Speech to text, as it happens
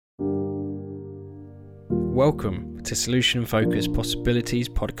Welcome to Solution Focused Possibilities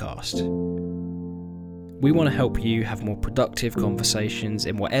podcast. We want to help you have more productive conversations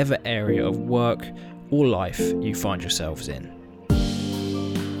in whatever area of work or life you find yourselves in.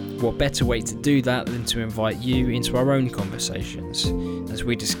 What better way to do that than to invite you into our own conversations as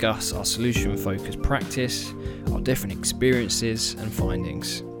we discuss our solution focused practice, our different experiences and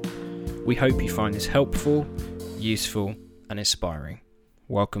findings. We hope you find this helpful, useful and inspiring.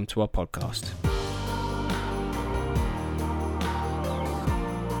 Welcome to our podcast.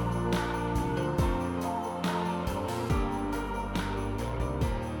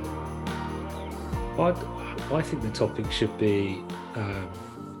 I think the topic should be,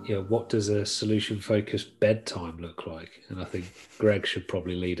 what does a solution-focused bedtime look like? And I think Greg should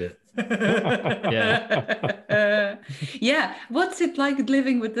probably lead it. Yeah. What's it like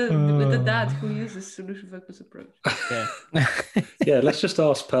living with the dad who uses solution-focused approach? Yeah. Let's just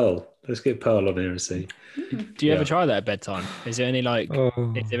ask Pearl. Let's get Pearl on here and see. Do you ever try that at bedtime? Is there any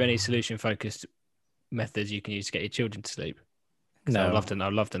is there any solution-focused methods you can use to get your children to sleep? No, I'd love to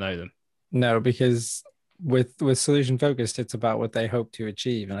know them. No, because with solution focused, it's about what they hope to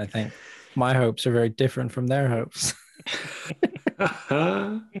achieve, and I think my hopes are very different from their hopes.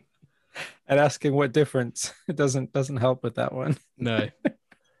 And asking what difference, it doesn't help with that one. No, but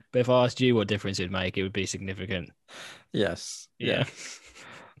if I asked you what difference it'd make, it would be significant. Yes. Yeah.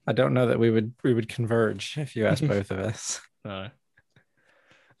 I don't know that we would converge if you asked both of us. No.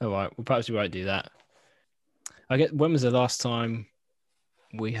 All right. Well, perhaps we won't do that. When was the last time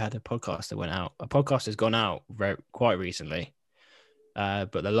we had a podcast that went out? A podcast has gone out quite recently, but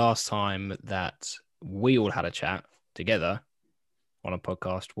the last time that we all had a chat together on a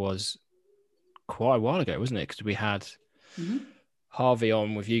podcast was quite a while ago, wasn't it? Because we had Harvey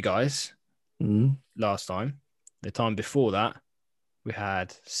on with you guys last time. The time before that, we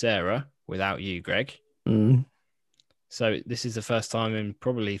had Sarah without you, Greg. So this is the first time in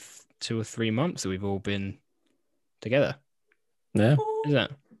probably 2 or 3 months that we've all been together. Yeah. Isn't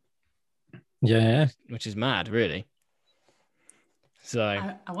it? Yeah. Which is mad, really. So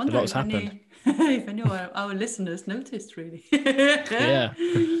I wonder what's happened. If any of our listeners noticed, really. Yeah.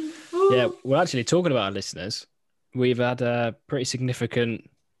 Yeah. Well, actually, talking about our listeners, we've had a pretty significant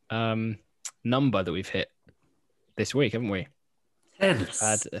number that we've hit this week, haven't we? We've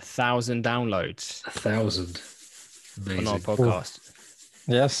had 1,000 downloads. 1,000. Amazing. On our podcast.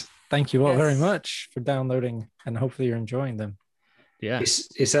 Yes. Thank you all very much for downloading, and hopefully you're enjoying them. Yeah.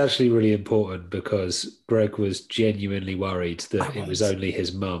 It's actually really important because Greg was genuinely worried that it was only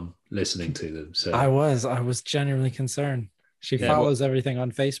his mum listening to them. So I was genuinely concerned. She follows everything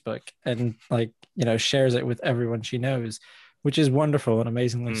on Facebook and shares it with everyone she knows, which is wonderful and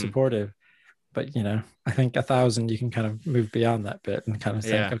amazingly supportive. But I think 1,000 you can kind of move beyond that bit and kind of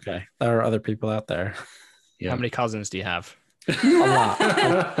think, okay, there are other people out there. Yeah. How many cousins do you have? A lot.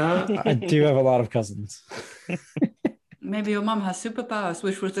 I do have a lot of cousins. Maybe your mom has superpowers,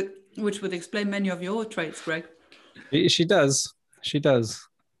 which would explain many of your traits, Greg. She does.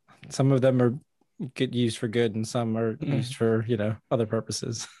 Some of them are used for good, and some are used for other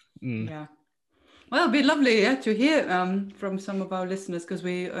purposes. Yeah. Well, it'd be lovely to hear from some of our listeners, because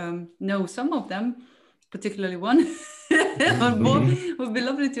we know some of them, particularly one. But more would be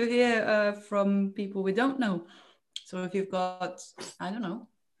lovely to hear from people we don't know. So if you've got, I don't know,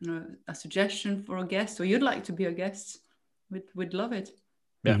 a suggestion for a guest, or you'd like to be a guest, we'd love it.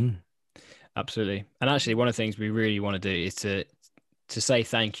 Yeah, absolutely. And actually, one of the things we really want to do is to say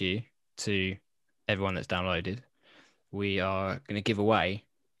thank you to everyone that's downloaded. We are going to give away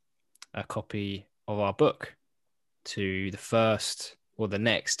a copy of our book to the first or the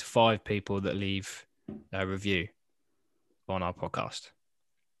next 5 people that leave a review on our podcast.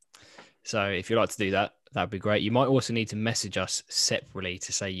 So if you'd like to do that, that'd be great. You might also need to message us separately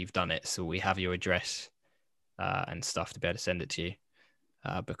to say you've done it, so we have your address and stuff to be able to send it to you,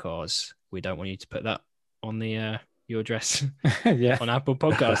 because we don't want you to put that on the your address on Apple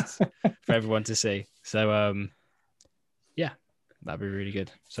Podcasts for everyone to see. So that'd be really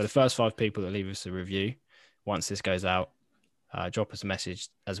good. So the first 5 people that leave us a review, once this goes out, drop us a message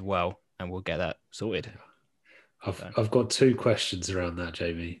as well, and we'll get that sorted. I've got 2 questions around that,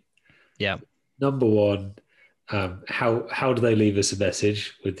 Jamie. Yeah. Number 1, how do they leave us a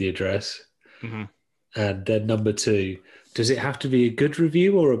message with the address? And then number 2, does it have to be a good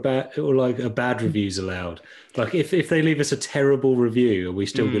review or a bad review's allowed? Like if they leave us a terrible review, are we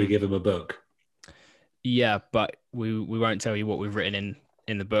still going to give them a book? Yeah, but we won't tell you what we've written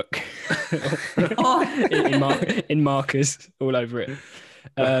in the book. in markers all over it.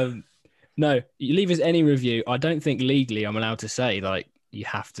 No, you leave us any review. I don't think legally I'm allowed to say you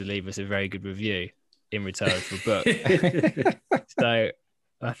have to leave us a very good review. in return for a book. So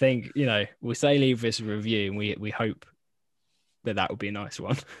I think, we'll say leave us a review, and we hope that will be a nice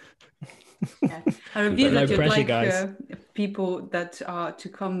one. Yeah. A review that no you'd pressure, like guys. People that are to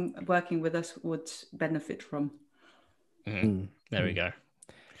come working with us would benefit from. There we go.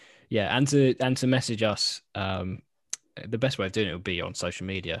 Yeah, and to message us, the best way of doing it would be on social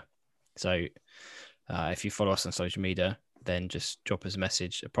media. So if you follow us on social media, then just drop us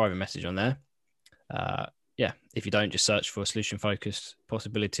a private message on there. If you don't, just search for Solution Focused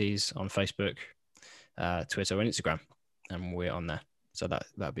Possibilities on Facebook, Twitter, and Instagram, and we're on there. So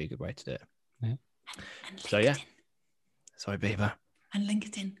that'd be a good way to do it. Yeah. And Sorry, Bieber. And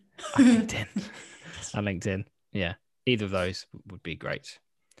LinkedIn. And LinkedIn. Yeah, either of those would be great.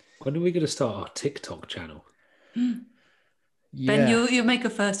 When are we going to start our TikTok channel? Ben, you make a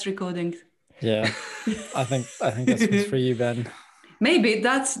first recording. Yeah, I think that's what's for you, Ben. Maybe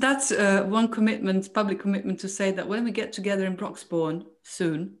that's one commitment, public commitment, to say that when we get together in Broxbourne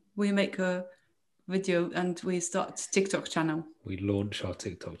soon, we make a video and we start TikTok channel. We launch our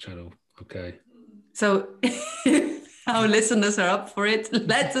TikTok channel. Okay. So our listeners are up for it.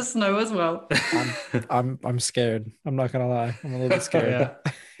 Let us know as well. I'm scared. I'm not gonna lie. I'm a little bit scared.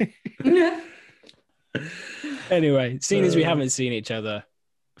 Yeah. Anyway, seeing as we haven't seen each other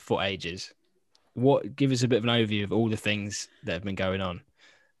for ages, give us a bit of an overview of all the things that have been going on.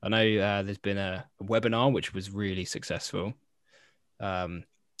 I know there's been a webinar which was really successful, and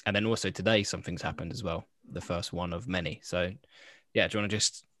then also today something's happened as well, the first one of many. So yeah, do you want to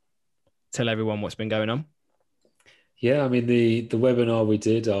just tell everyone what's been going on? Yeah, I mean the webinar we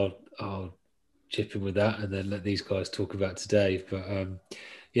did, I'll chip in with that and then let these guys talk about today. But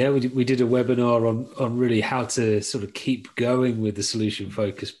we did a webinar on really how to sort of keep going with the solution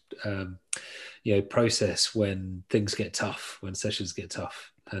focused process when things get tough, when sessions get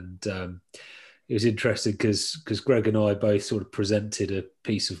tough. And it was interesting because Greg and I both sort of presented a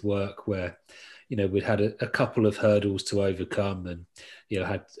piece of work where we'd had a couple of hurdles to overcome, and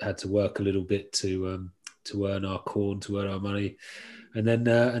had to work a little bit to earn our corn, to earn our money. And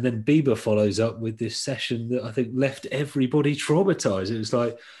then Bieber follows up with this session that I think left everybody traumatized. It was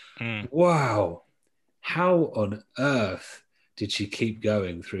like, wow, how on earth did she keep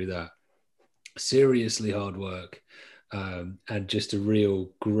going through that? Seriously hard work, and just a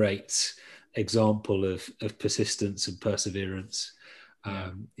real great example of persistence and perseverance.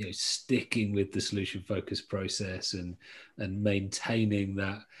 Sticking with the solution focused process and maintaining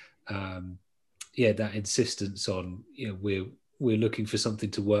that that insistence on we're looking for something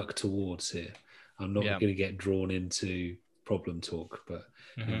to work towards here. I'm not going to get drawn into problem talk, but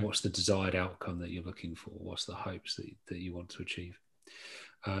what's the desired outcome that you're looking for? What's the hopes that you want to achieve?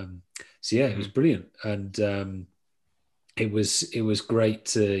 It was brilliant, and it was great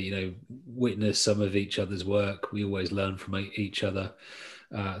to witness some of each other's work. We always learn from each other.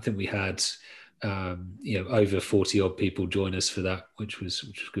 I think we had over 40 odd people join us for that, which was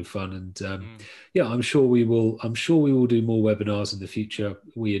good fun. And I'm sure we will do more webinars in the future.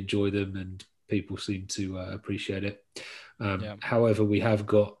 We enjoy them and people seem to appreciate it. However, we have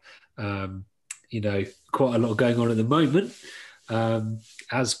got quite a lot going on at the moment,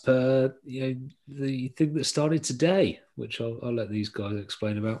 as per the thing that started today, which I'll let these guys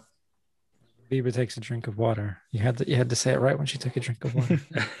explain about. Bieber takes a drink of water. You had to say it right when she took a drink of water.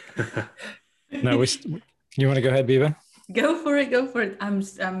 No, you want to go ahead, Bieber? Go for it. I'm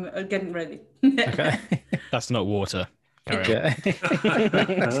getting ready. Okay. That's not water. Okay.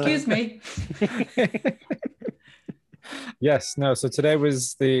 Excuse me. Yes. No. So today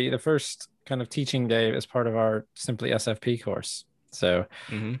was the first kind of teaching day as part of our Simply SFP course. So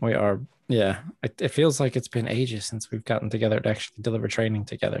we are, it feels like it's been ages since we've gotten together to actually deliver training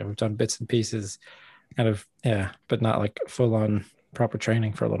together. We've done bits and pieces kind of, but not like full on proper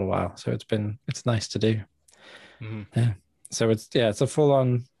training for a little while. So it's nice to do. Yeah. So it's a full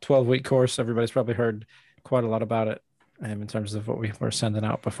on 12-week course. Everybody's probably heard quite a lot about it in terms of what we were sending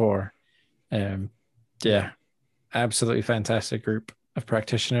out before. Absolutely fantastic group of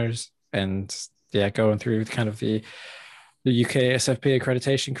practitioners, and going through kind of the UK SFP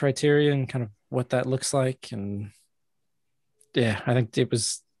accreditation criteria and kind of what that looks like. And I think it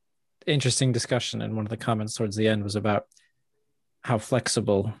was interesting discussion. And one of the comments towards the end was about how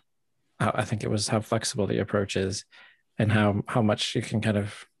flexible the approach is, and how much you can kind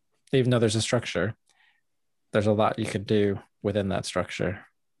of, even though there's a structure, there's a lot you could do within that structure.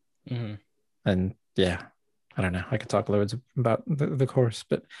 And I don't know, I could talk loads about the course,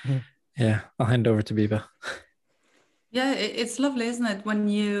 but I'll hand over to Bieber. Yeah, it's lovely, isn't it, when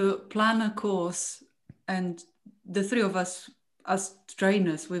you plan a course, and the three of us as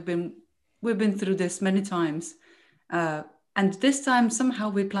trainers, we've been we've been through this many times. And this time somehow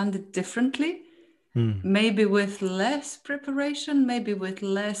we planned it differently, maybe with less preparation, maybe with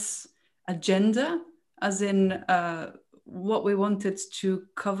less agenda, as in what we wanted to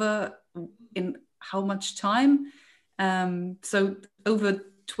cover in how much time. So over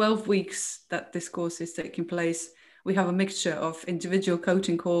 12 weeks that this course is taking place, we have a mixture of individual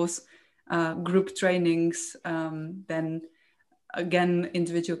coaching course, group trainings, then again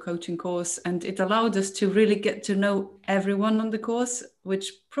individual coaching course, and it allowed us to really get to know everyone on the course, which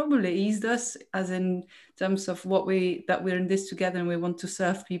probably eased us as in terms of that we're in this together and we want to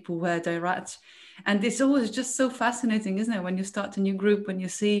serve people where they're at. And it's always just so fascinating, isn't it, when you start a new group, when you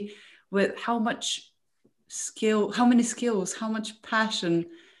see with how much skill, how many skills, how much passion,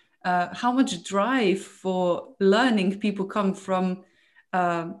 how much drive for learning people come from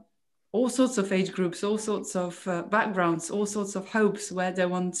all sorts of age groups, all sorts of backgrounds, all sorts of hopes, where they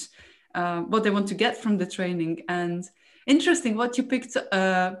want, what they want to get from the training. And interesting what you picked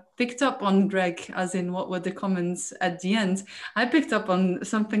up on, Greg, as in what were the comments at the end. I picked up on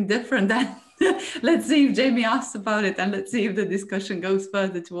something different. Let's see if Jamie asks about it, and let's see if the discussion goes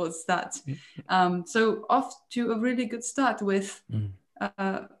further towards that. So off to a really good start with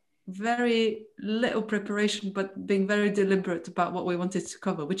very little preparation, but being very deliberate about what we wanted to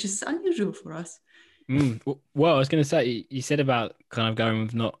cover, which is unusual for us. Well, I was going to say, you said about kind of going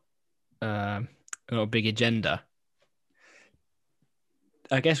with not a big agenda.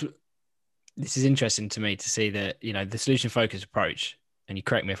 I guess this is interesting to me to see that, the solution focused approach, and you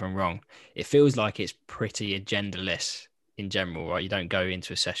correct me if I'm wrong, it feels like it's pretty agendaless in general, right? You don't go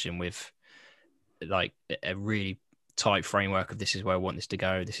into a session with like a really tight framework of this is where I want this to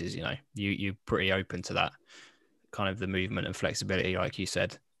go. This is, you're pretty open to that kind of the movement and flexibility, like you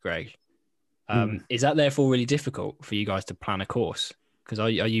said, Greg. Is that therefore really difficult for you guys to plan a course? Because are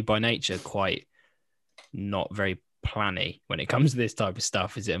you by nature quite not very planny when it comes to this type of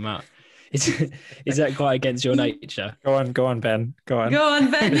stuff? Is that quite against your nature? Go on, Ben. Go on,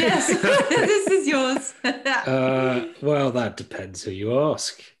 Ben. Yes, this is yours. Well, that depends who you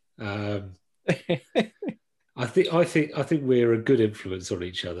ask. I think we're a good influence on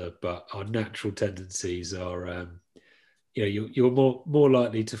each other, but our natural tendencies are, you're more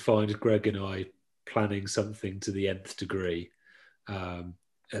likely to find Greg and I planning something to the nth degree, and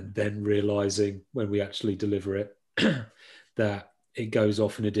then realizing when we actually deliver it that it goes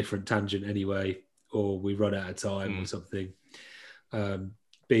off in a different tangent anyway, or we run out of time or something.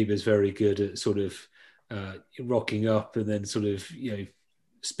 Bieber's very good at sort of rocking up and then sort of,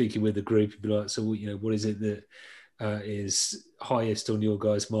 speaking with the group and be like, so, what is it that is highest on your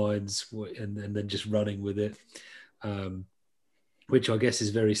guys' minds? And then just running with it, which I guess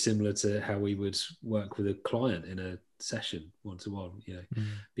is very similar to how we would work with a client in a session one-to-one,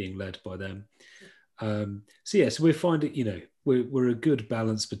 being led by them. So we're finding, we're a good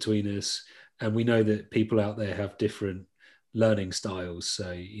balance between us, and we know that people out there have different learning styles.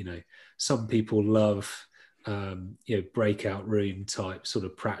 So, some people love breakout room type sort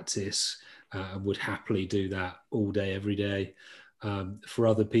of practice and would happily do that all day, every day. For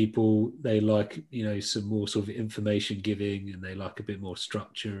other people, they like, some more sort of information giving, and they like a bit more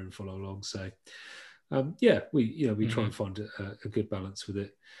structure and follow along. So, we try and find a good balance with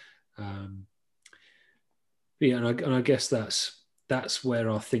it. And I guess that's where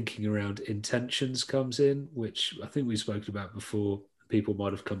our thinking around intentions comes in, which I think we've spoken about before. People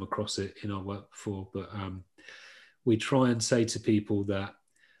might have come across it in our work before, but we try and say to people that,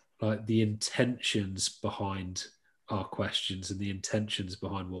 like, the intentions behind our questions and the intentions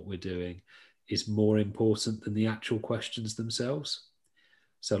behind what we're doing is more important than the actual questions themselves.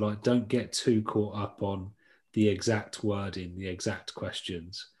 So, like, don't get too caught up on the exact wording, the exact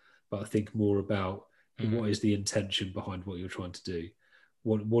questions, but I think more about what is the intention behind what you're trying to do.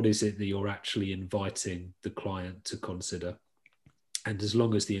 What is it that you're actually inviting the client to consider? And as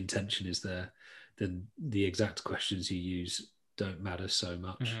long as the intention is there, then the exact questions you use don't matter so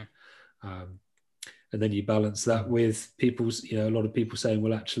much. And then you balance that with people's, a lot of people saying,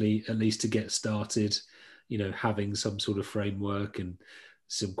 well, actually, at least to get started, having some sort of framework and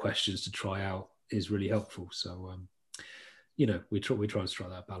some questions to try out is really helpful. So, we try and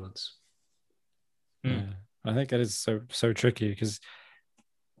strike that balance. Yeah, I think it is so tricky because,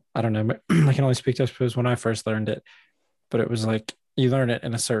 I don't know, I can only speak to, I suppose, when I first learned it, but it was like you learn it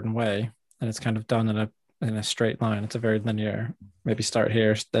in a certain way and it's kind of done in a straight line. It's a very linear, maybe start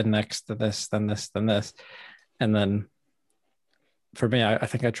here, then next to this, then this, then this. And then for me, I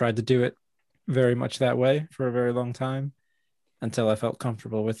think I tried to do it very much that way for a very long time until I felt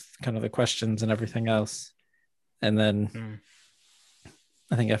comfortable with kind of the questions and everything else. And then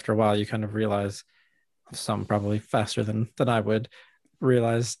I think after a while you kind of realize, some probably faster than I would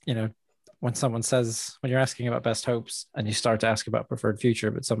realize, when someone says, when you're asking about best hopes and you start to ask about preferred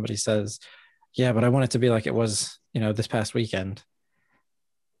future, but somebody says, yeah, but I want it to be like it was, this past weekend.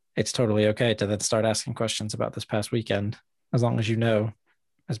 It's totally okay to then start asking questions about this past weekend, as long as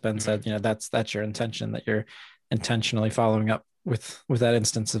as Ben said, that's your intention, that you're intentionally following up with that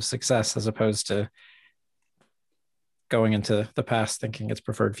instance of success, as opposed to going into the past thinking it's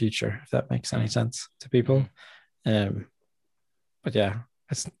preferred future, if that makes any sense to people. But yeah,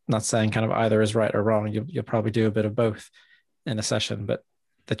 it's not saying kind of either is right or wrong. You'll probably do a bit of both in a session, but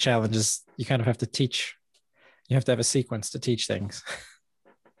the challenge is you kind of have to teach. You have to have a sequence to teach things.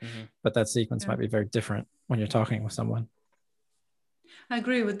 But that sequence might be very different when you're talking with someone. I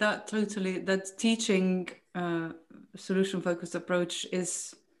agree with that totally. That teaching solution-focused approach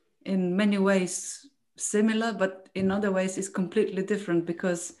is in many ways similar, but in other ways is completely different,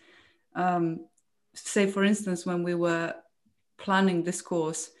 because say, for instance, when we were planning this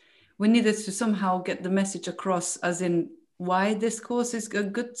course, we needed to somehow get the message across, as in why this course is a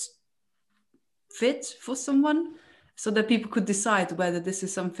good fit for someone, so that people could decide whether this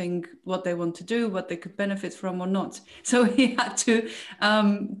is something what they want to do, what they could benefit from or not. So we had to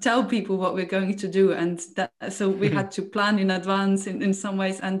tell people what we're going to do, and so we had to plan in advance in some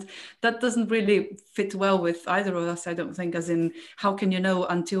ways, and that doesn't really fit well with either of us, I don't think, as in how can you know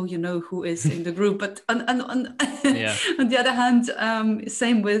until you know who is in the group. But on the other hand,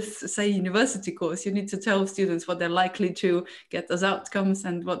 same with, say, university course, you need to tell students what they're likely to get as outcomes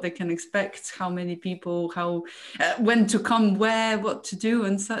and what they can expect, how many people, how when to come, where, what to do,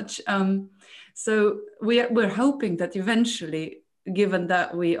 and such. So we're hoping that eventually, given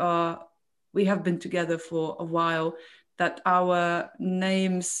that we have been together for a while, that our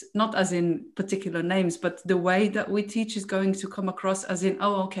names, not as in particular names, but the way that we teach is going to come across as in,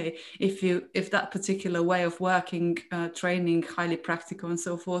 oh, okay, if that particular way of working, training, highly practical and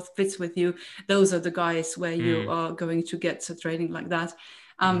so forth fits with you, those are the guys where you are going to get a training like that.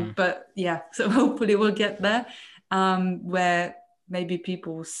 But yeah, so hopefully we'll get there. Where maybe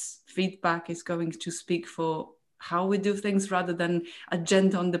people's feedback is going to speak for how we do things rather than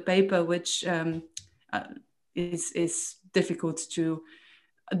agenda on the paper, which is difficult to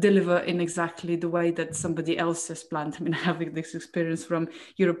deliver in exactly the way that somebody else has planned. I mean, having this experience from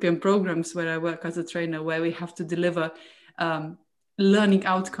European programs where I work as a trainer, where we have to deliver learning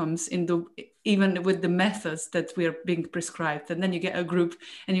outcomes even with the methods that we are being prescribed. And then you get a group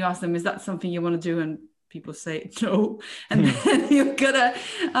and you ask them, is that something you want to do? And people say no, and then you've got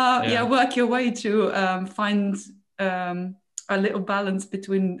to work your way to find a little balance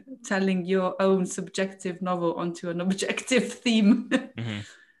between telling your own subjective novel onto an objective theme.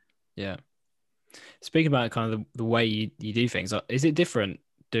 Yeah. Speaking about kind of the way you do things, is it different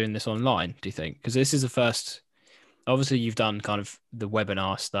doing this online, do you think? Because this is the first, obviously you've done kind of the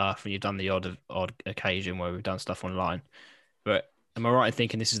webinar stuff and you've done the odd occasion where we've done stuff online, but am I right in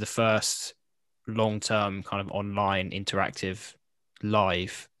thinking this is the first long-term kind of online interactive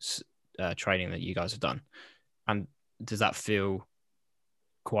live training that you guys have done? And does that feel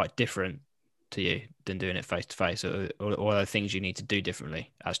quite different to you than doing it face-to-face, or are there things you need to do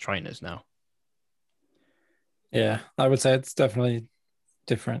differently as trainers now? Yeah, I would say it's definitely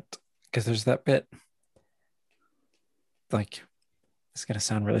different, because there's that bit, like, it's going to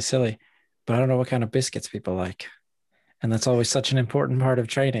sound really silly, but I don't know what kind of biscuits people like. And that's always such an important part of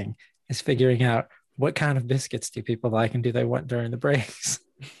training, is figuring out what kind of biscuits do people like and do they want during the breaks,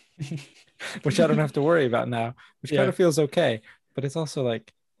 which I don't have to worry about now, which kind of feels okay. But it's also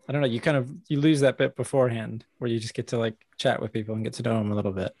like, I don't know, you lose that bit beforehand where you just get to like chat with people and get to know them a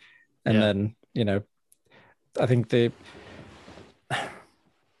little bit. And then, I think the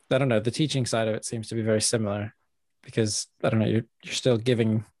teaching side of it seems to be very similar, because I don't know, you're still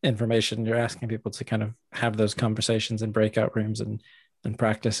giving information, you're asking people to kind of have those conversations in breakout rooms and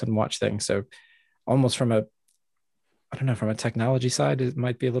practice and watch things. So almost from a technology side, it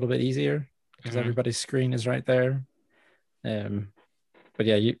might be a little bit easier because everybody's screen is right there. But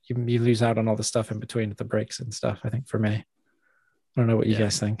yeah, you lose out on all the stuff in between at the breaks and stuff, I think, for me. I don't know what you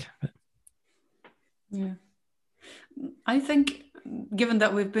guys think. But. Yeah. I think, given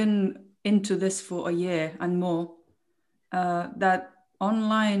that we've been into this for a year and more, that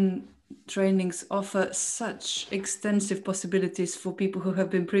online trainings offer such extensive possibilities for people who have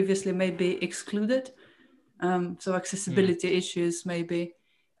been previously maybe excluded. So accessibility issues maybe,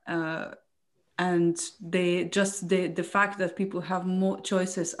 and the fact that people have more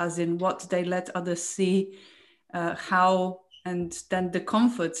choices, as in what they let others see, how, and then the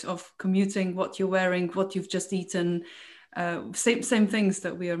comfort of commuting, what you're wearing, what you've just eaten, same things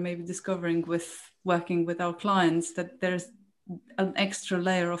that we are maybe discovering with working with our clients, that there's an extra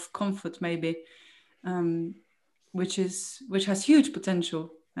layer of comfort maybe, which has huge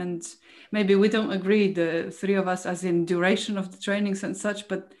potential. And maybe we don't agree, the three of us, as in duration of the trainings and such,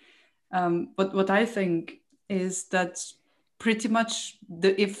 but what I think is that pretty much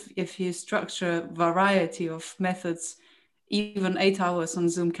if you structure a variety of methods, even 8 hours on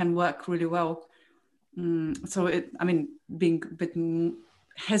Zoom can work really well. So being a bit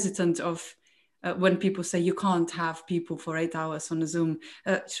hesitant of when people say you can't have people for 8 hours on a Zoom,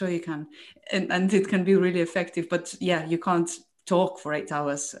 sure you can, and it can be really effective, but yeah, you can't talk for 8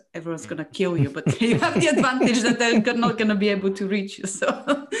 hours. Everyone's gonna kill you, but you have the advantage that they're not gonna be able to reach you.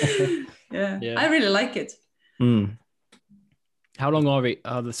 So yeah, I really like it. How long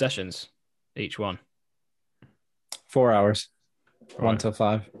are the sessions, each one? 4 hours, Right. 1 till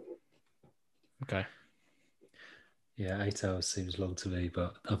 5. Okay. Yeah, 8 hours seems long to me,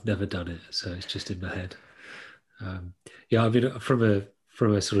 but I've never done it, so it's just in my head. Yeah, I mean, from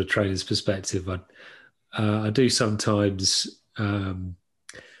a sort of trainer's perspective, I do sometimes find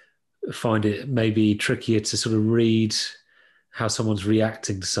it maybe trickier to sort of read how someone's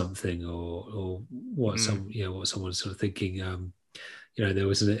reacting to something, or what what someone's sort of thinking. There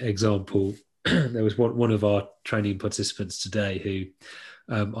was an example. There was one of our training participants today who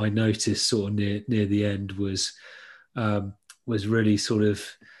I noticed sort of near the end was really sort of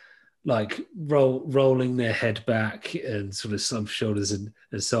like rolling their head back and sort of slumped shoulders and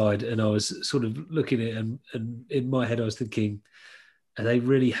aside. And I was sort of looking at it, and in my head I was thinking, are they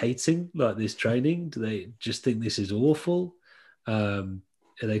really hating like this training? Do they just think this is awful? Are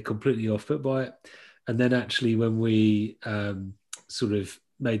they completely off put by it? And then actually when we sort of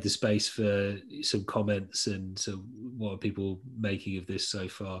made the space for some comments and so what are people making of this so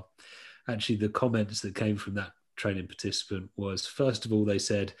far, actually the comments that came from that training participant was, first of all, they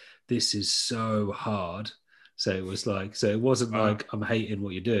said, this is so hard. So it was like, so it wasn't like I'm hating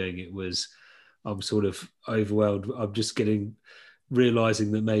what you're doing. It was, I'm sort of overwhelmed. I'm just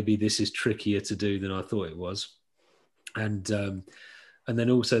realizing that maybe this is trickier to do than I thought it was. And then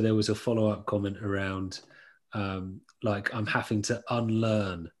also there was a follow-up comment around like I'm having to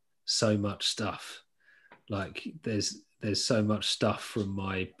unlearn so much stuff. Like there's so much stuff from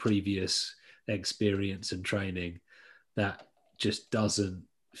my previous experience and training that just doesn't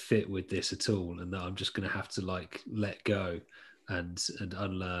fit with this at all, and that I'm just going to have to like let go and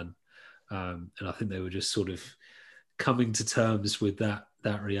unlearn. And I think they were just sort of coming to terms with that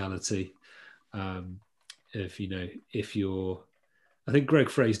reality. If you're, I think Greg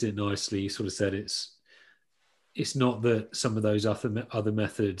phrased it nicely. He sort of said it's not that some of those other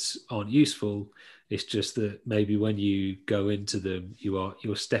methods aren't useful. It's just that maybe when you go into them, you're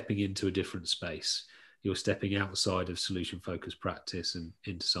stepping into a different space. You're stepping outside of solution-focused practice and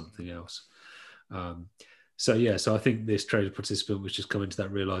into something else. So I think this trainer participant was just coming to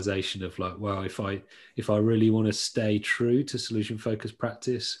that realization of like, well, if I really want to stay true to solution-focused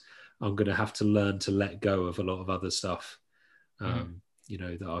practice, I'm going to have to learn to let go of a lot of other stuff, that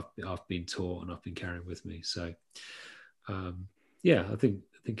I've been taught and I've been carrying with me. So, I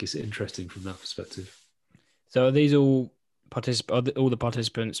think it's interesting from that perspective. So are these all the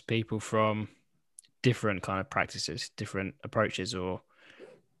participants people from different kind of practices, different approaches, or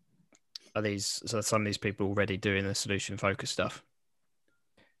are some of these people already doing the solution focused stuff?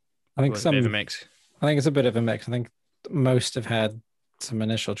 I think a bit of a mix. I think it's a bit of a mix. I think most have had some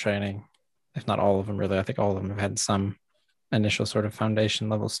initial training, if not all of them really. I think all of them have had some initial sort of foundation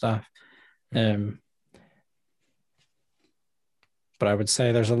level stuff. But I would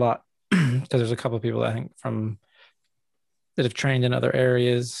say there's a lot, because there's a couple of people I think that have trained in other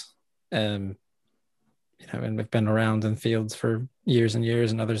areas, and have been around in fields for years and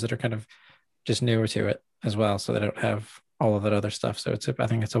years, and others that are kind of just newer to it as well, so they don't have all of that other stuff. So I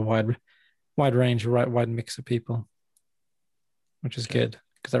think it's a wide range, wide mix of people, which is good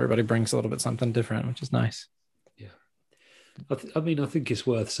because everybody brings a little bit something different, which is nice. Yeah, I think it's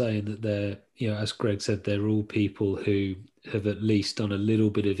worth saying that they're, as Greg said, they're all people who have at least done a little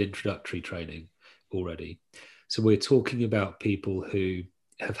bit of introductory training already. So we're talking about people who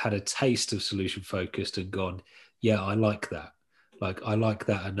have had a taste of solution focused and gone, yeah, I like that. Like I like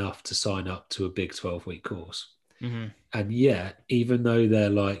that enough to sign up to a big 12-week course. Mm-hmm. And yet, even though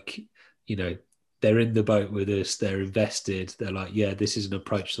they're like, they're in the boat with us, they're invested, they're like, yeah, this is an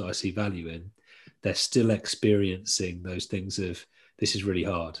approach that I see value in, they're still experiencing those things of, this is really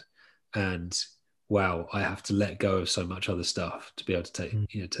hard. And wow, I have to let go of so much other stuff to be able to take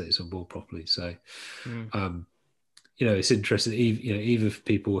this on board properly. So, it's interesting, even for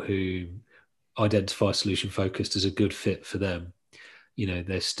people who identify solution focused as a good fit for them,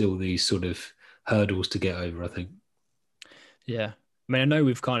 there's still these sort of hurdles to get over, I think. Yeah. I mean, I know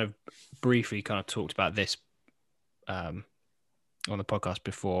we've kind of briefly kind of talked about this on the podcast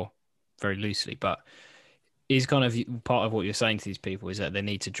before, very loosely, but is kind of part of what you're saying to these people is that they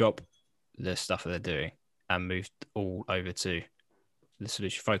need to drop the stuff that they're doing and move all over to the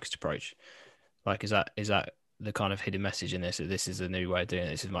solution focused approach. Like, is that the kind of hidden message in this, that this is a new way of doing it,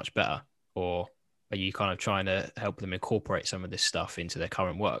 this is much better? Or are you kind of trying to help them incorporate some of this stuff into their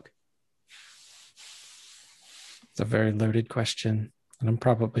current work? It's a very loaded question. And I'm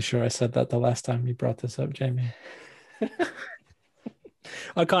probably sure I said that the last time you brought this up, Jamie.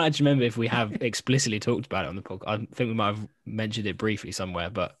 I can't actually remember if we have explicitly talked about it on the podcast. I think we might have mentioned it briefly somewhere,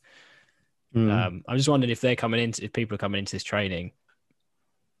 but I'm just wondering if if people are coming into this training,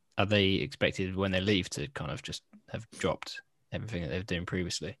 are they expected when they leave to kind of just have dropped everything that they were doing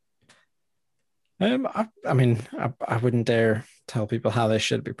previously? I mean, I wouldn't dare tell people how they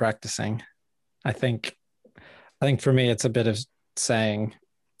should be practicing. I think for me, it's a bit of saying,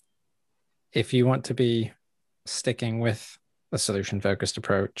 if you want to be sticking with a solution-focused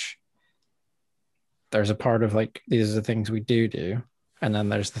approach, there's a part of like, these are the things we do, and then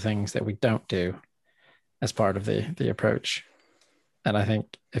there's the things that we don't do as part of the approach. And I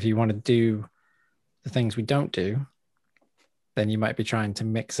think if you want to do the things we don't do, then you might be trying to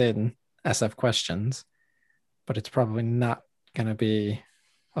mix in SF questions, but it's probably not going to be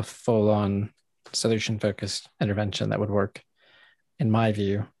a full-on solution-focused intervention that would work, in my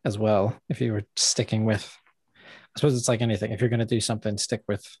view, as well. If you were sticking with, I suppose it's like anything. If you're going to do something, stick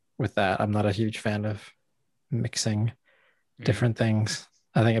with that. I'm not a huge fan of mixing different things.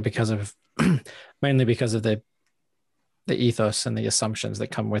 I think mainly because of the ethos and the assumptions that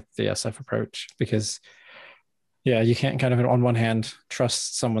come with the SF approach. Because, yeah, you can't kind of, on one hand,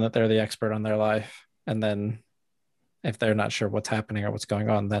 trust someone that they're the expert on their life, and then if they're not sure what's happening or what's going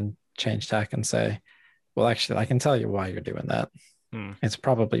on, then change tack and say, well, actually, I can tell you why you're doing that. It's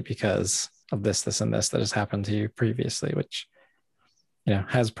probably because of this, and this that has happened to you previously, which,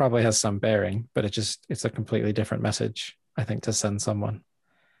 probably has some bearing, but it's a completely different message, I think, to send someone.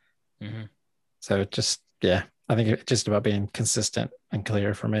 So I think it's just about being consistent and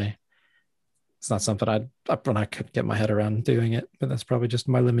clear for me. It's not something I could get my head around doing it, but that's probably just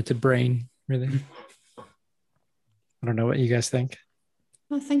my limited brain, really. I don't know what you guys think.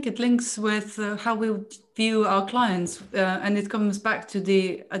 I think it links with how we view our clients, and it comes back to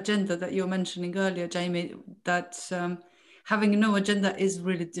the agenda that you were mentioning earlier, Jamie, that having no agenda is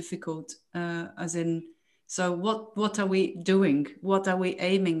really difficult, so what are we doing? What are we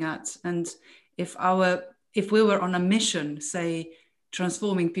aiming at? And if we were on a mission, say,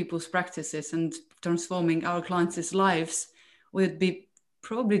 transforming people's practices and transforming our clients' lives, we'd be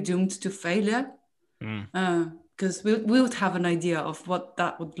probably doomed to failure. Because we would have an idea of what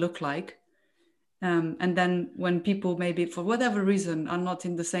that would look like. And then when people maybe for whatever reason are not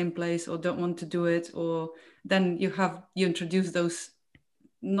in the same place or don't want to do it, or then you introduce those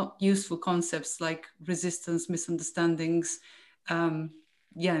not useful concepts like resistance, misunderstandings.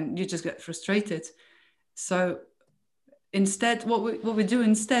 You just get frustrated. So instead, what we do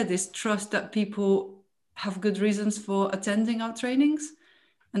instead is trust that people have good reasons for attending our trainings.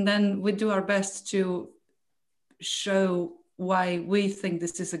 And then we do our best to show why we think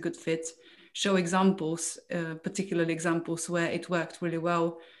this is a good fit, show examples, particularly examples where it worked really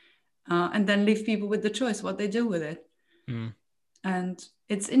well, and then leave people with the choice what they do with it. And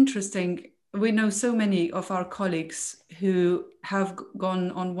it's interesting. We know so many of our colleagues who have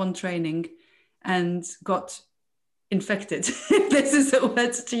gone on one training and got infected. This is a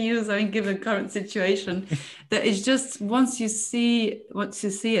word to use, given current situation, that is just once you see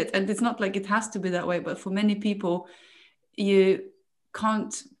it, and it's not like it has to be that way, but for many people, you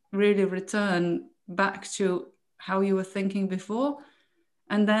can't really return back to how you were thinking before.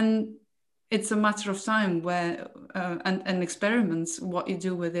 And then it's a matter of time where and experiments what you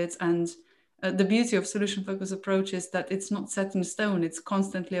do with it. And the beauty of solution-focused approach is that it's not set in stone, it's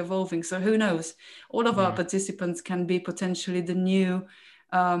constantly evolving. So who knows, all of our participants can be potentially the new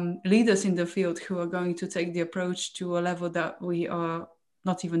leaders in the field who are going to take the approach to a level that we are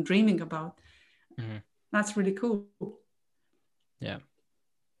not even dreaming about. That's really cool. Yeah.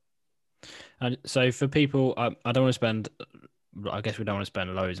 And so for people, I don't want to spend, I guess we don't want to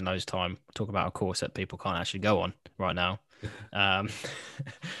spend loads and loads of time talking about a course that people can't actually go on right now.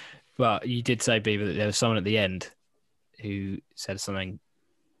 But you did say, Beaver, that there was someone at the end who said something.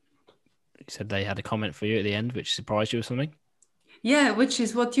 He said they had a comment for you at the end, which surprised you or something. Yeah, which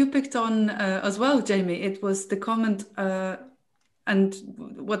is what you picked on as well, Jamie. It was the comment and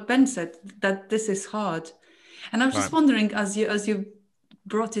what Ben said, that this is hard. And I was just wondering, as you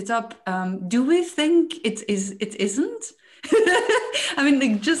brought it up, do we think it isn't? I mean,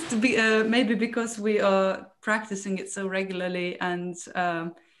 like, just to be, maybe because we are practicing it so regularly, and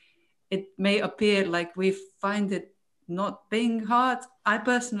it may appear like we find it not being hard.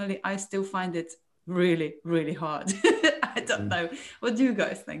 I still find it really, really hard. I don't know. What do you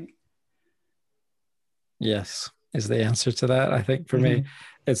guys think? Yes, is the answer to that. I think for me,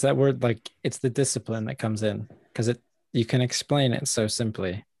 it's that word, like, it's the discipline that comes in, because you can explain it so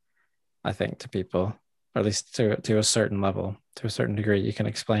simply, I think, to people, or at least to a certain level, to a certain degree. You can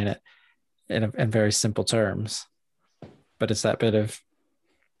explain it in very simple terms, but it's that bit of,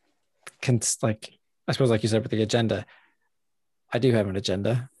 like, I suppose, like you said, with the agenda, I do have an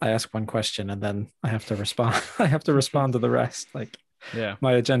agenda. I ask one question and then I have to respond. I have to respond to the rest. Like,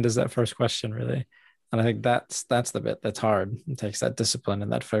 my agenda is that first question, really. And I think that's the bit that's hard. It takes that discipline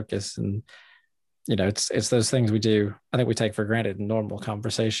and that focus. And, you know, it's those things we do, I think we take for granted in normal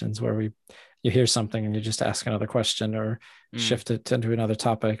conversations, where you hear something and you just ask another question, or shift it into another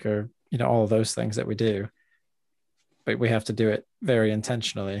topic, or, you know, all of those things that we do. But we have to do it very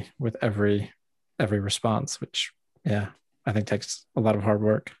intentionally with every response, which, I think takes a lot of hard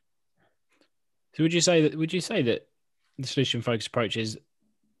work. So would you say that the solution focused approach is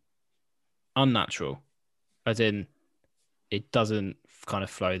unnatural, as in it doesn't kind of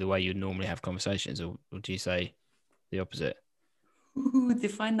flow the way you'd normally have conversations, or would you say the opposite? Ooh,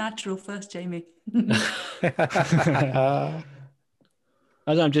 define natural first, Jamie. I'm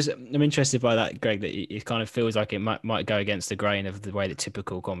interested by that, Greg, that it kind of feels like it might go against the grain of the way that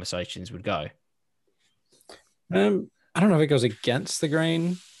typical conversations would go. I don't know if it goes against the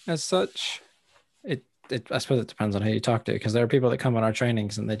grain as such. I suppose it depends on who you talk to, because there are people that come on our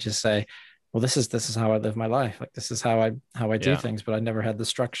trainings and they just say, well, this is how I live my life. Like, this is how I do things, but I never had the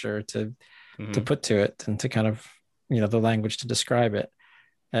structure to put to it, and to kind of, you know, the language to describe it.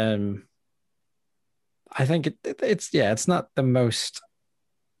 I think it's not the most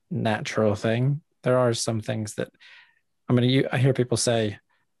natural thing. There are some things that, I mean, I hear people say,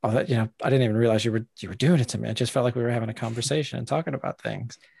 oh, that, you know, I didn't even realize you were doing it to me. I just felt like we were having a conversation and talking about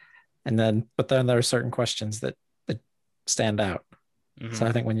things. But then there are certain questions that stand out. So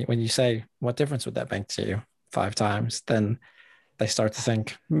I think when you say, what difference would that make to you 5 times, then they start to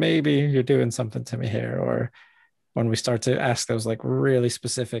think, maybe you're doing something to me here. Or when we start to ask those, like, really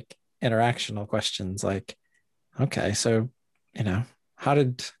specific interactional questions, like, okay, so, you know,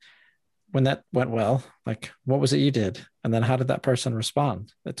 when that went well, like, what was it you did? And then how did that person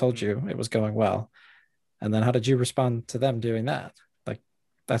respond that told you it was going well? And then how did you respond to them doing that? Like,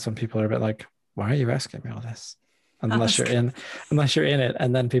 that's when people are a bit like, why are you asking me all this? Unless you're in it,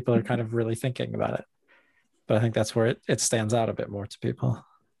 and then people are kind of really thinking about it. But I think that's where it stands out a bit more to people.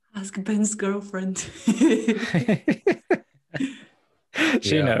 Ask Ben's girlfriend.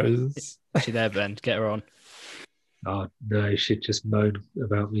 She knows. She there, Ben. Get her on. Oh no, she'd just moan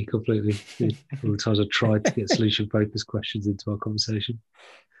about me completely. All the times I tried to get solution focused questions into our conversation.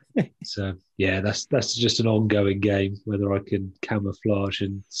 So yeah, that's just an ongoing game, whether I can camouflage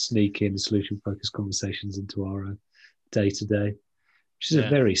and sneak in solution focused conversations into our day to day, which is a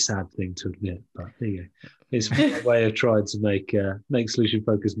very sad thing to admit, but there you go. It's a way of trying to make solution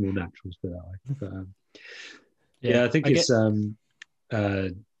focused more natural, that way. But I think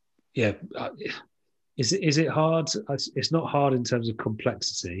Is it hard? It's not hard in terms of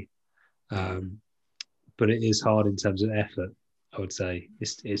complexity, but it is hard in terms of effort. I would say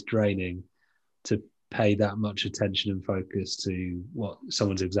it's draining to pay that much attention and focus to what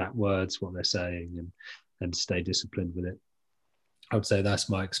someone's exact words, what they're saying, and stay disciplined with it. I would say that's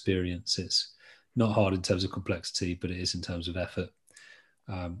my experience. It's not hard in terms of complexity, but it is in terms of effort.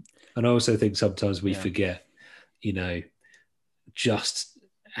 And I also think sometimes we forget, you know, just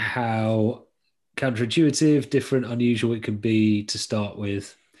how counterintuitive, different, unusual it can be to start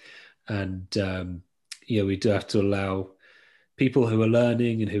with. And, we do have to allow people who are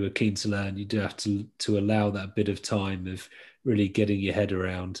learning and who are keen to learn, you do have to allow that bit of time of really getting your head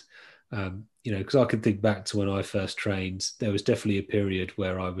around, because I can think back to when I first trained, there was definitely a period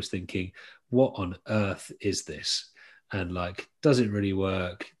where I was thinking, what on earth is this? And like, does it really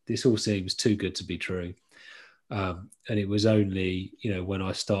work? This all seems too good to be true. And it was only, when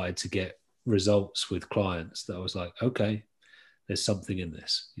I started to get results with clients that I was like, okay, there's something in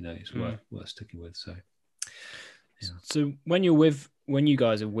this, it's worth sticking with. So, yeah. So when you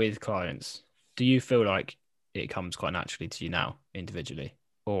guys are with clients, do you feel like it comes quite naturally to you now individually,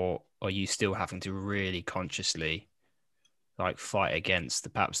 or are you still having to really consciously like fight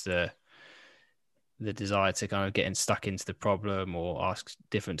against perhaps the the desire to kind of get stuck into the problem or ask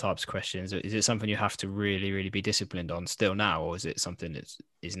different types of questions? Is it something you have to really, really be disciplined on still now, or is it something that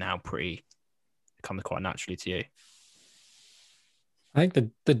is now comes quite naturally to you? I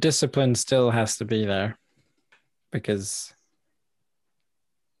think the discipline still has to be there, because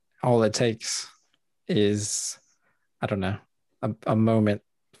all it takes is, I don't know, a moment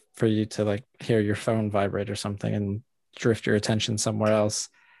for you to like hear your phone vibrate or something and drift your attention somewhere else.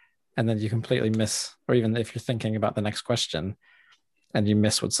 And then you completely miss, or even if you're thinking about the next question and you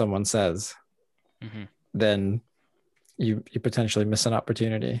miss what someone says, then you potentially miss an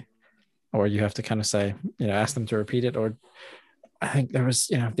opportunity, or you have to kind of say, ask them to repeat it. Or I think there was,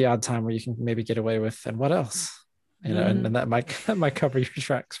 the odd time where you can maybe get away with, and what else, and that might cover your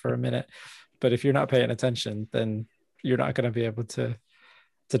tracks for a minute. But if you're not paying attention, then you're not going to be able to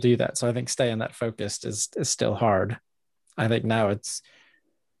do that. So I think staying that focused is still hard. I think now it's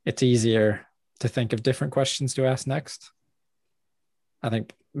easier to think of different questions to ask next. I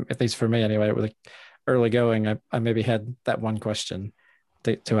think, at least for me anyway, with like early going, I maybe had that one question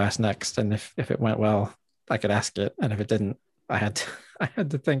to ask next. And if it went well, I could ask it. And if it didn't, I had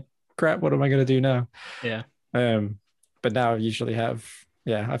to think, crap, what am I going to do now? Yeah. But now I usually I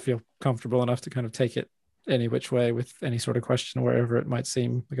feel comfortable enough to kind of take it any which way with any sort of question, wherever it might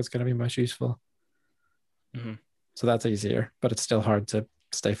seem like it's going to be most useful. So that's easier, but it's still hard to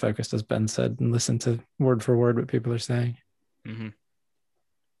stay focused, as Ben said, and listen to word for word what people are saying. I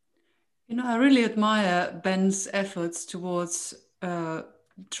really admire Ben's efforts towards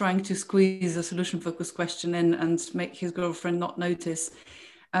trying to squeeze a solution-focused question in and make his girlfriend not notice,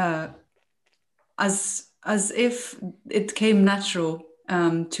 as if it came natural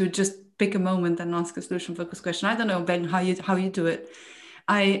to just pick a moment and ask a solution-focused question. I don't know, Ben, how you do it.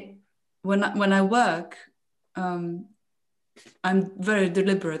 When I work, I'm very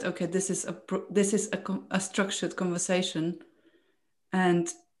deliberate. Okay, this is a structured conversation,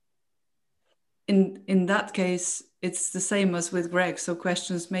 and in that case, it's the same as with Greg. So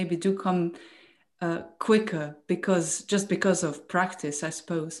questions maybe do come quicker because of practice, I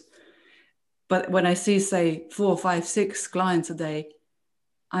suppose. But when I see, say, 4, 5, 6 clients a day,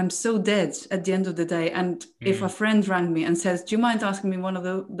 I'm so dead at the end of the day. And if a friend rang me and says, "Do you mind asking me one of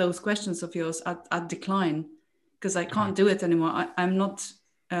those questions of yours?" I'd decline, because I can't do it anymore. I'm not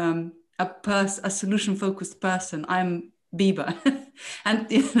a solution-focused person. I'm Bieber. And,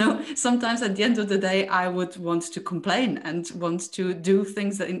 sometimes at the end of the day, I would want to complain and want to do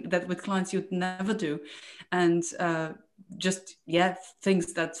things that with clients you'd never do. And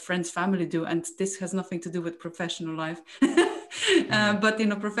things that friends, family do. And this has nothing to do with professional life. But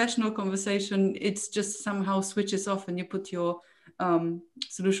in a professional conversation, it's just somehow switches off and you put your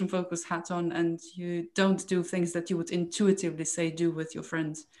solution focus hat on, and you don't do things that you would intuitively say do with your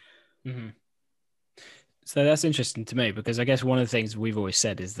friends. So that's interesting to me, because I guess one of the things we've always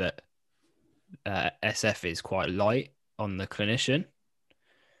said is that SF is quite light on the clinician,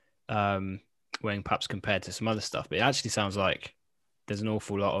 when perhaps compared to some other stuff. But it actually sounds like there's an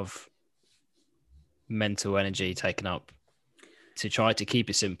awful lot of mental energy taken up to try to keep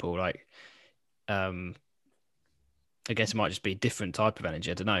it simple. Like, I guess it might just be a different type of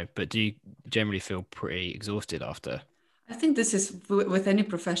energy. I don't know. But do you generally feel pretty exhausted after? I think this is with any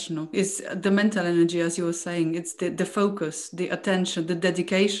professional. It's the mental energy, as you were saying. It's the focus, the attention, the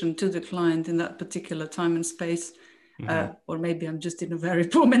dedication to the client in that particular time and space. Or maybe I'm just in a very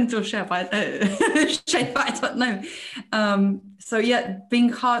poor mental shape. I don't know. So yeah, being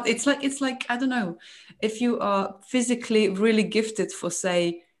hard. It's like I don't know. If you are physically really gifted for,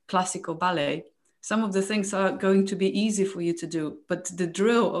 say, classical ballet, some of the things are going to be easy for you to do, but the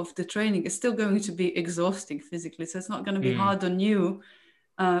drill of the training is still going to be exhausting physically. So it's not going to be hard on you,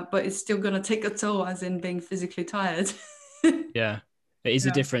 but it's still going to take a toll, as in being physically tired. Yeah. It is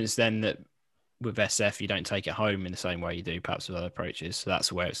a difference then that with SF, you don't take it home in the same way you do perhaps with other approaches. So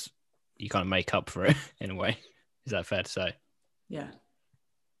that's where you kind of make up for it in a way. Is that fair to say? Yeah.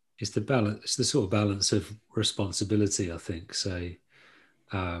 It's the balance. It's the sort of balance of responsibility, I think. So,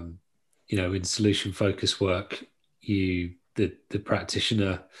 in solution focused work, the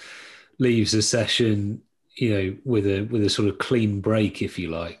practitioner leaves a session, with a sort of clean break, if you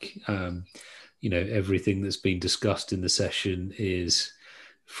like. Everything that's been discussed in the session is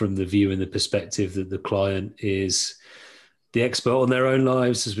from the view and the perspective that the client is the expert on their own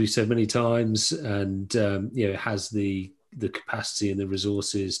lives, as we've said many times, and has the capacity and the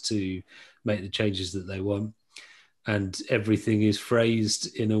resources to make the changes that they want. And everything is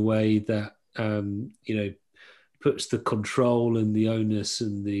phrased in a way that puts the control and the onus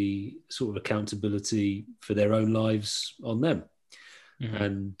and the sort of accountability for their own lives on them.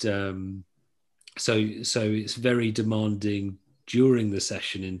 And so it's very demanding during the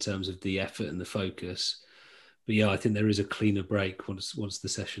session in terms of the effort and the focus. But yeah, I think there is a cleaner break once the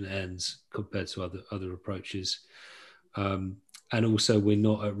session ends compared to other approaches. And also, we're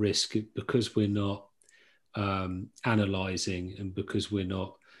not at risk because we're not analyzing, and because we're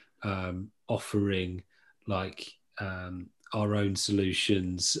not offering like our own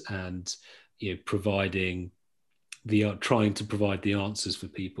solutions, and providing trying to provide the answers for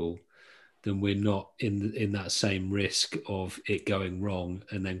people. Then we're not in that same risk of it going wrong,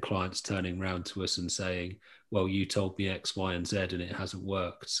 and then clients turning around to us and saying, well, you told me X, Y, and Z and it hasn't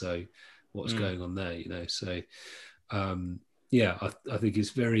worked, so what's going on there? So yeah, I think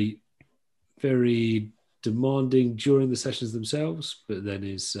it's very, very demanding during the sessions themselves, but then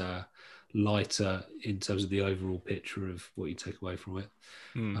is lighter in terms of the overall picture of what you take away from it.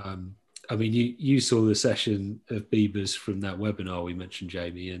 I mean, you saw the session of Bieber's from that webinar we mentioned,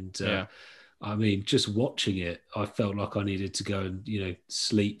 Jamie, and I mean, just watching it, I felt like I needed to go and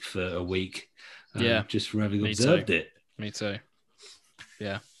sleep for a week, just from having observed it. Me too.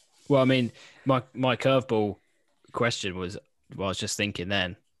 Yeah. Well, I mean, my curveball question was, I was just thinking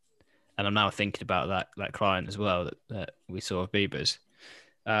then, and I'm now thinking about that client as well that we saw of Bieber's.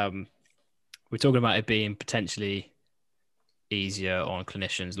 We're talking about it being potentially easier on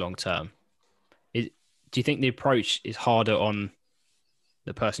clinicians long term. Do you think the approach is harder on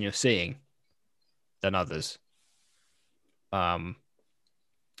the person you're seeing than others? Or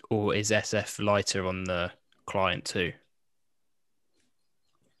is SF lighter on the client too? I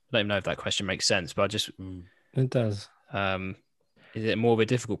don't even know if that question makes sense, but It does. Is it more of a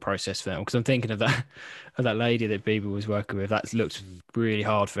difficult process for them? Because I'm thinking of that lady that Bieber was working with. That looked really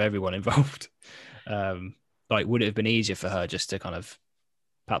hard for everyone involved. Like, would it have been easier for her just to kind of,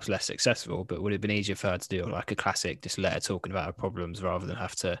 perhaps less successful, but would it have been easier for her to do like a classic, just let her talking about her problems rather than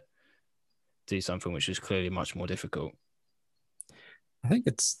have to do something which was clearly much more difficult? I think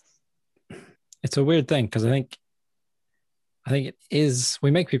it's a weird thing, because I think it is,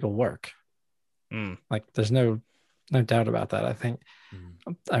 we make people work. Like, there's no doubt about that. I think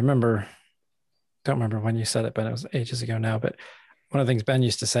I don't remember when you said it, but it was ages ago now. But one of the things Ben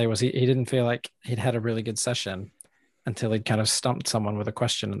used to say was he didn't feel like he'd had a really good session until he'd kind of stumped someone with a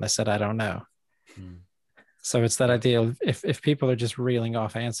question and they said, I don't know. So it's that idea of if people are just reeling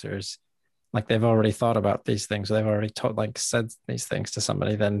off answers, like they've already thought about these things, or they've already said these things to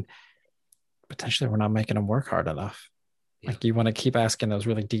somebody, then potentially we're not making them work hard enough. Like, you want to keep asking those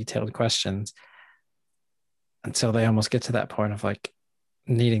really detailed questions until they almost get to that point of like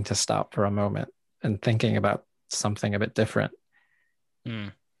needing to stop for a moment and thinking about something a bit different.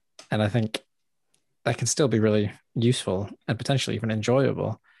 And I think that can still be really useful and potentially even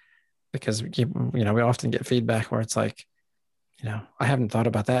enjoyable, because we often get feedback where it's like, I haven't thought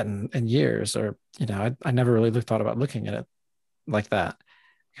about that in years, or I never really thought about looking at it like that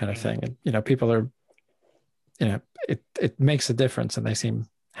kind of thing. And people are, it makes a difference, and they seem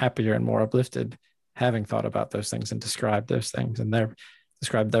happier and more uplifted having thought about those things and described those things, and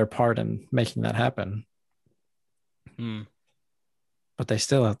described their part in making that happen. But they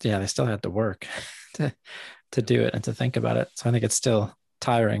still had to work to do it and to think about it. So I think it's still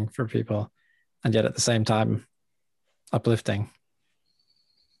tiring for people, and yet at the same time uplifting.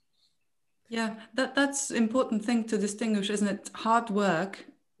 Yeah, that's an important thing to distinguish, isn't it? Hard work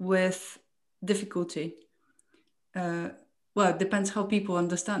with difficulty. Well, it depends how people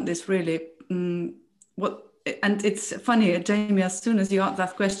understand this, really. And it's funny, Jamie, as soon as you asked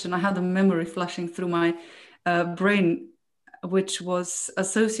that question, I had a memory flashing through my brain, which was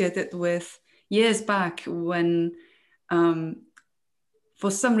associated with years back when, for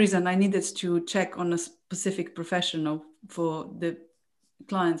some reason, I needed to check on a specific professional for the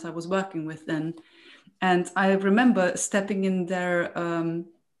clients I was working with then. And I remember stepping in their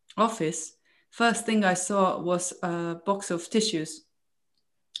office. First thing I saw was a box of tissues.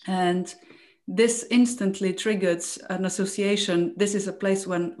 And this instantly triggered an association. This is a place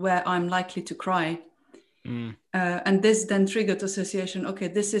where I'm likely to cry. And this then triggered association. Okay,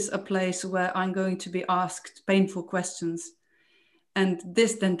 this is a place where I'm going to be asked painful questions. And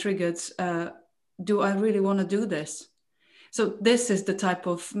this then triggered, do I really want to do this? So this is the type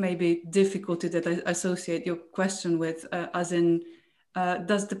of maybe difficulty that I associate your question with, as in,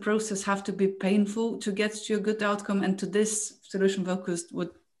 does the process have to be painful to get to a good outcome? And to this, solution focused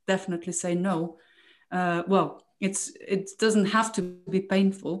would definitely say no. Well, it doesn't have to be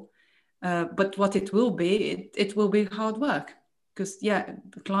painful, but what it will be, it will be hard work, because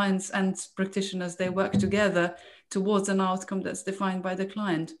clients and practitioners, they work together towards an outcome that's defined by the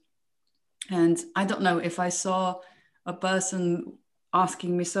client. And I don't know if I saw a person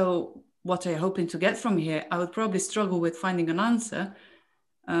asking me, so what are you hoping to get from here? I would probably struggle with finding an answer.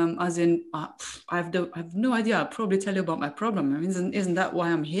 As in, I have no idea. I'll probably tell you about my problem. I mean, isn't that why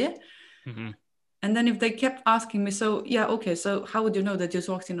I'm here? Mm-hmm. And then if they kept asking me, so how would you know that you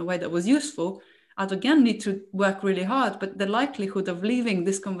talked in a way that was useful? I'd again need to work really hard, but the likelihood of leaving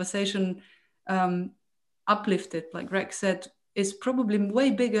this conversation uplifted, like Greg said, is probably way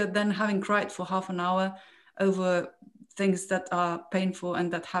bigger than having cried for half an hour over things that are painful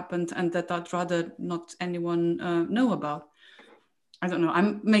and that happened and that I'd rather not anyone know about. I don't know.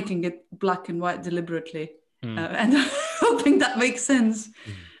 I'm making it black and white deliberately, and hoping that makes sense.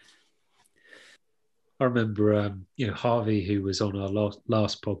 I remember, Harvey, who was on our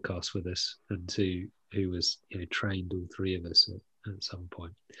last podcast with us, and who was trained all three of us at some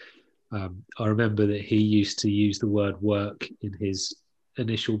point. I remember that he used to use the word work in his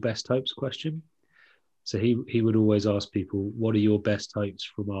initial best hopes question. So he would always ask people, "What are your best hopes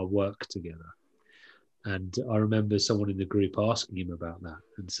from our work together?" And I remember someone in the group asking him about that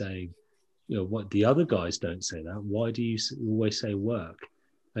and saying, "What, the other guys don't say that. Why do you always say work?"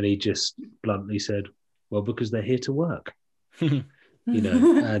 And he just bluntly said, "Well, because they're here to work." And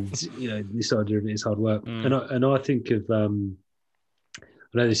this idea of it is hard work. And I think of I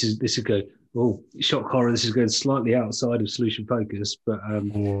know this is go, oh, shock horror, this is going slightly outside of solution focus, but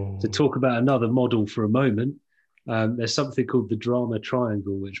to talk about another model for a moment, there's something called the drama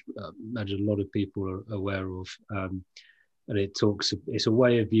triangle, which I imagine a lot of people are aware of. And it's a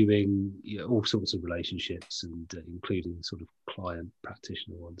way of viewing all sorts of relationships, and including sort of client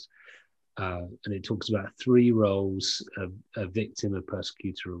practitioner ones. And it talks about three roles: a victim, a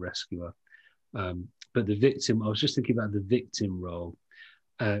persecutor, a rescuer. But the victim, I was just thinking about the victim role,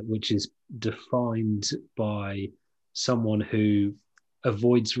 which is defined by someone who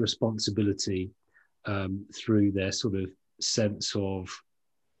avoids responsibility through their sort of sense of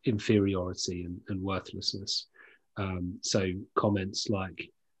inferiority and worthlessness. So comments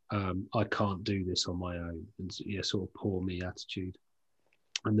like, "I can't do this on my own," and sort of poor me attitude.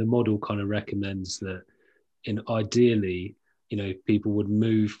 And the model kind of recommends that ideally, people would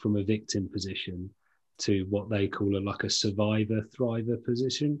move from a victim position to what they call a survivor thriver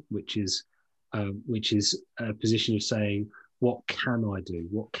position, which is a position of saying, what can I do?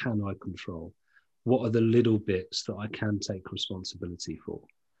 What can I control? What are the little bits that I can take responsibility for?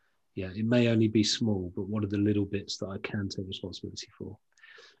 Yeah, it may only be small, but what are the little bits that I can take responsibility for?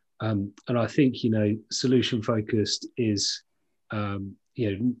 And I think, solution focused is,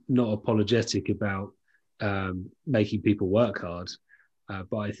 not apologetic about making people work hard,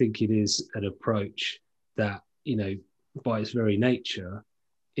 but I think it is an approach that, by its very nature,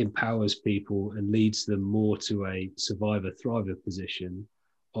 empowers people and leads them more to a survivor thriver position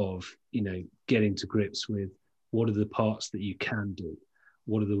of, getting to grips with what are the parts that you can do,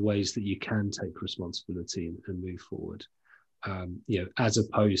 what are the ways that you can take responsibility and move forward, as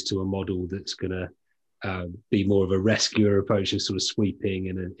opposed to a model that's going to be more of a rescuer approach of sort of sweeping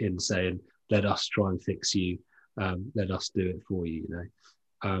and saying, let us try and fix you, let us do it for you,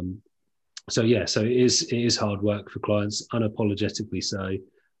 So it is hard work for clients, unapologetically so,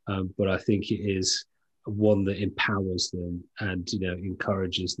 but I think it is one that empowers them and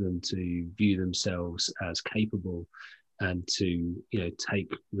encourages them to view themselves as capable and to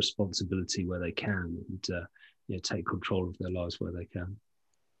take responsibility where they can and take control of their lives where they can.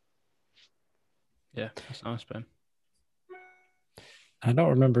 Yeah, that's nice, Ben. I don't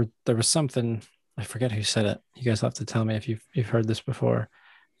remember, there was something, I forget who said it. You guys have to tell me if you've heard this before.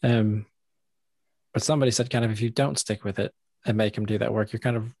 But somebody said kind of, if you don't stick with it and make them do that work, you're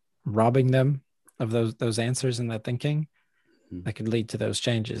kind of robbing them of those answers and that thinking that could lead to those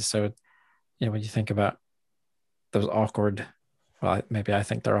changes. So, when you think about those awkward, well, maybe I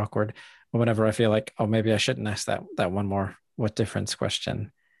think they're awkward, but whenever I feel like, oh, maybe I shouldn't ask that one more what difference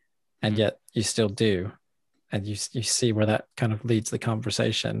question, and yet you still do, and you see where that kind of leads the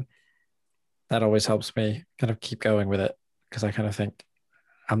conversation, that always helps me kind of keep going with it, because I kind of think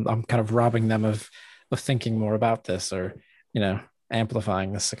I'm kind of robbing them of thinking more about this, or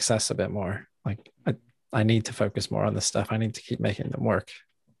amplifying the success a bit more. Like I need to focus more on this stuff. I need to keep making them work.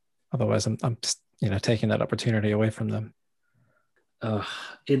 Otherwise, I'm just taking that opportunity away from them.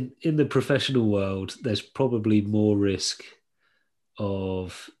 In the professional world, there's probably more risk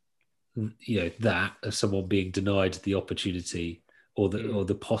of that of someone being denied the opportunity or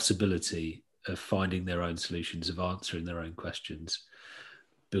the possibility of finding their own solutions, of answering their own questions,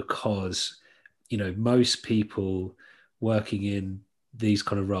 because most people working in these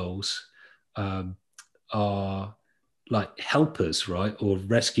kind of roles are like helpers, right? Or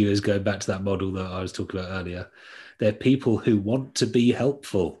rescuers, going back to that model that I was talking about earlier. They're people who want to be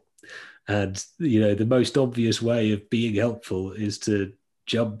helpful. And, the most obvious way of being helpful is to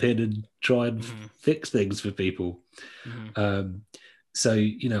jump in and try and fix things for people. So,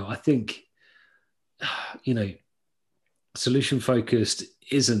 I think, solution focused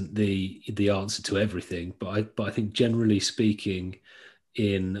isn't the answer to everything, but I think generally speaking,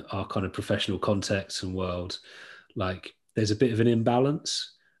 in our kind of professional context and world, like there's a bit of an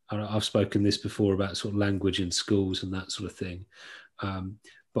imbalance. I've spoken this before about sort of language in schools and that sort of thing.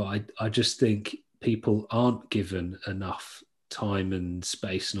 But I just think people aren't given enough time and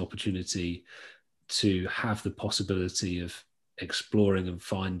space and opportunity to have the possibility of exploring and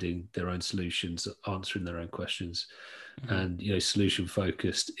finding their own solutions, answering their own questions. And, solution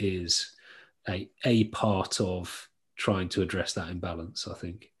focused is a part of trying to address that imbalance, I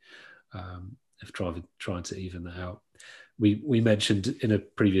think, of trying to even that out. We mentioned in a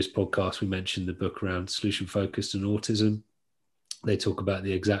previous podcast, we mentioned the book around solution focused and autism. They talk about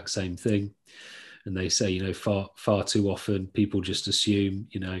the exact same thing. And they say, far too often people just assume,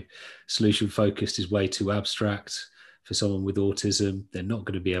 solution focused is way too abstract for someone with autism. They're not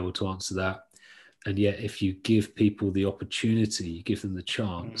going to be able to answer that. And yet, if you give people the opportunity, you give them the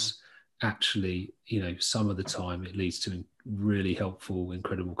chance, actually, some of the time it leads to really helpful,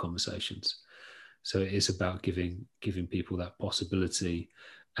 incredible conversations. So it is about giving people that possibility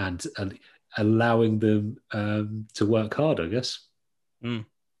and allowing them to work hard, I guess.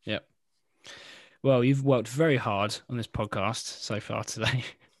 Yeah. Well, you've worked very hard on this podcast so far today.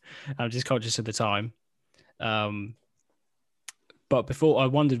 I'm just conscious of the time. But before, I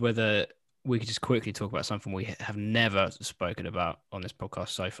wondered whether we could just quickly talk about something we have never spoken about on this podcast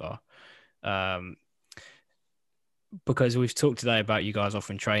so far. Because we've talked today about you guys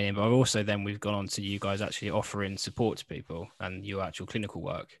offering training, but also then we've gone on to you guys actually offering support to people and your actual clinical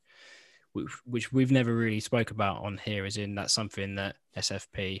work, which we've never really spoke about on here, as in that's something that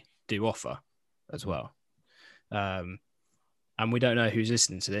SFP do offer as well. And we don't know who's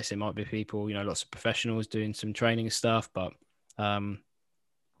listening to this. It might be people, lots of professionals doing some training stuff, but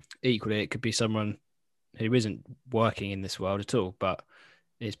equally it could be someone who isn't working in this world at all, but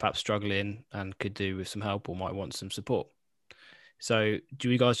is perhaps struggling and could do with some help or might want some support. So do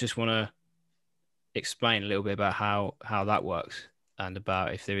you guys just want to explain a little bit about how that works, and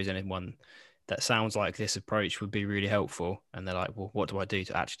about if there is anyone that sounds like this approach would be really helpful and they're like, well, what do I do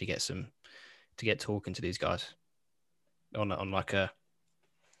to actually get talking to these guys on like a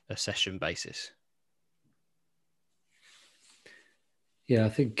session basis? Yeah, I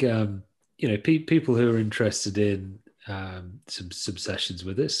think people who are interested in some sessions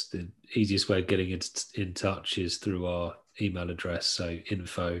with us, the easiest way of getting in touch is through our email address, so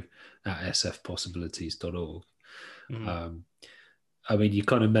info@sfpossibilities.org. I mean, you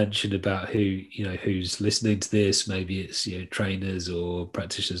kind of mentioned about who's listening to this. Maybe it's trainers or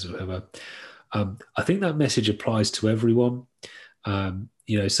practitioners or whatever. I think that message applies to everyone.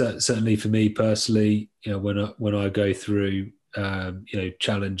 Certainly for me personally, when I go through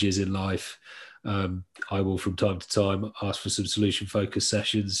challenges in life, I will from time to time ask for some solution focused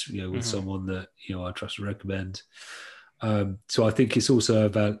sessions, with someone that I trust and recommend. So I think it's also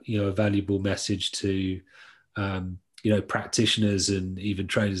about a valuable message to practitioners and even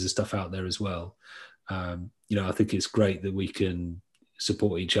trainers and stuff out there as well. I think it's great that we can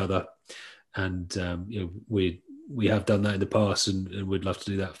support each other, and we have done that in the past, and we'd love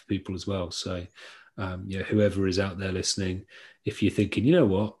to do that for people as well. So whoever is out there listening, if you're thinking,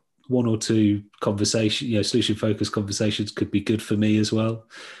 what, one or two conversation, solution focused conversations could be good for me as well,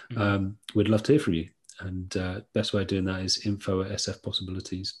 we'd love to hear from you. And best way of doing that is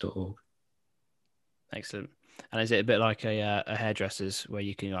info@sfpossibilities.org. Excellent. And is it a bit like a hairdresser's where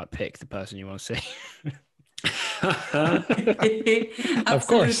you can pick the person you want to see? Of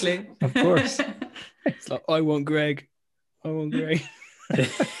course. It's like, I want Greg.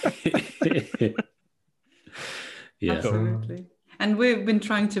 Yeah. Absolutely. And we've been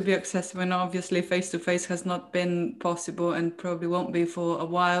trying to be accessible, and obviously face-to-face has not been possible and probably won't be for a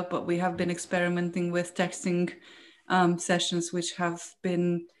while, but we have been experimenting with texting sessions, which have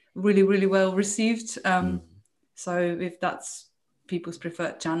been really, really well received. So if that's people's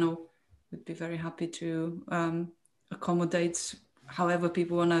preferred channel, we'd be very happy to accommodate however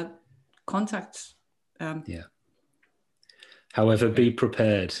people want to contact. However, be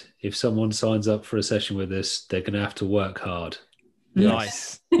prepared. If someone signs up for a session with us, they're going to have to work hard.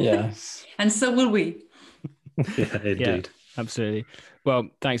 Nice. Yes. And so will we. Yeah, indeed. Yeah, absolutely. Well,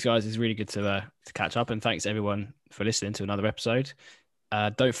 thanks, guys. It's really good to catch up, and thanks everyone for listening to another episode.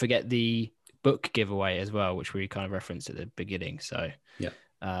 Don't forget the book giveaway as well, which we kind of referenced at the beginning. So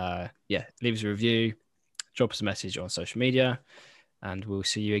leave us a review, drop us a message on social media, And we'll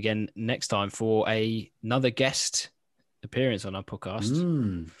see you again next time for another guest appearance on our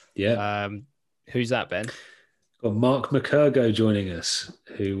podcast. Who's that, Ben? Got Mark McCurgo joining us,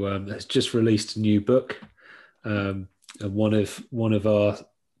 who has just released a new book. And one of our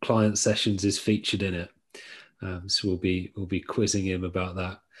client sessions is featured in it. So we'll be quizzing him about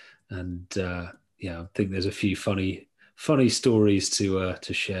that. And I think there's a few funny stories to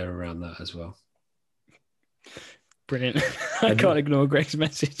share around that as well. Brilliant. I can't ignore Greg's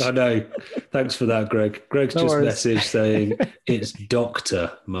message. I know. Thanks for that, Greg. Greg's just messaged saying it's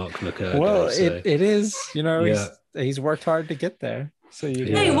Dr. Mark McCurgo. Well, it is. He's worked hard to get there. So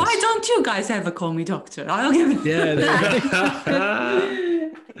hey, why don't you guys ever call me doctor? I'll give it. Yeah.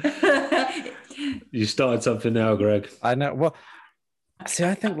 You started something now, Greg. I know. Well, see,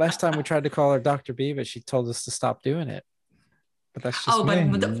 I think last time we tried to call her Dr. B, but she told us to stop doing it. But that's just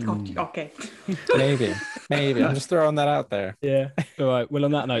me. Okay. Maybe. I'm just throwing that out there. Yeah. All right. Well,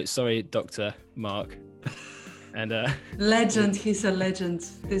 on that note, sorry, Dr. Mark. And legend. He's a legend.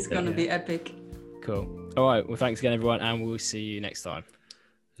 This is gonna be epic. Cool. All right. Well, thanks again, everyone, and we'll see you next time.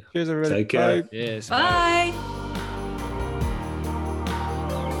 Cheers, everybody. Take care. Bye. Cheers. Bye.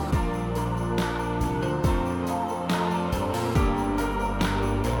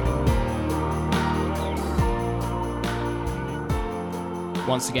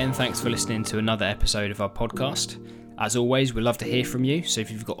 Once again, thanks for listening to another episode of our podcast. As always, we'd love to hear from you, so if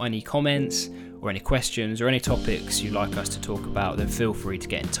you've got any comments or any questions or any topics you'd like us to talk about, then feel free to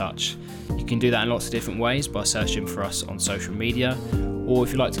get in touch. You can do that in lots of different ways by searching for us on social media, or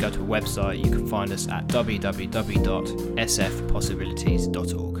if you'd like to go to a website, you can find us at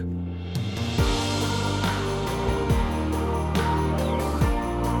www.sfpossibilities.org.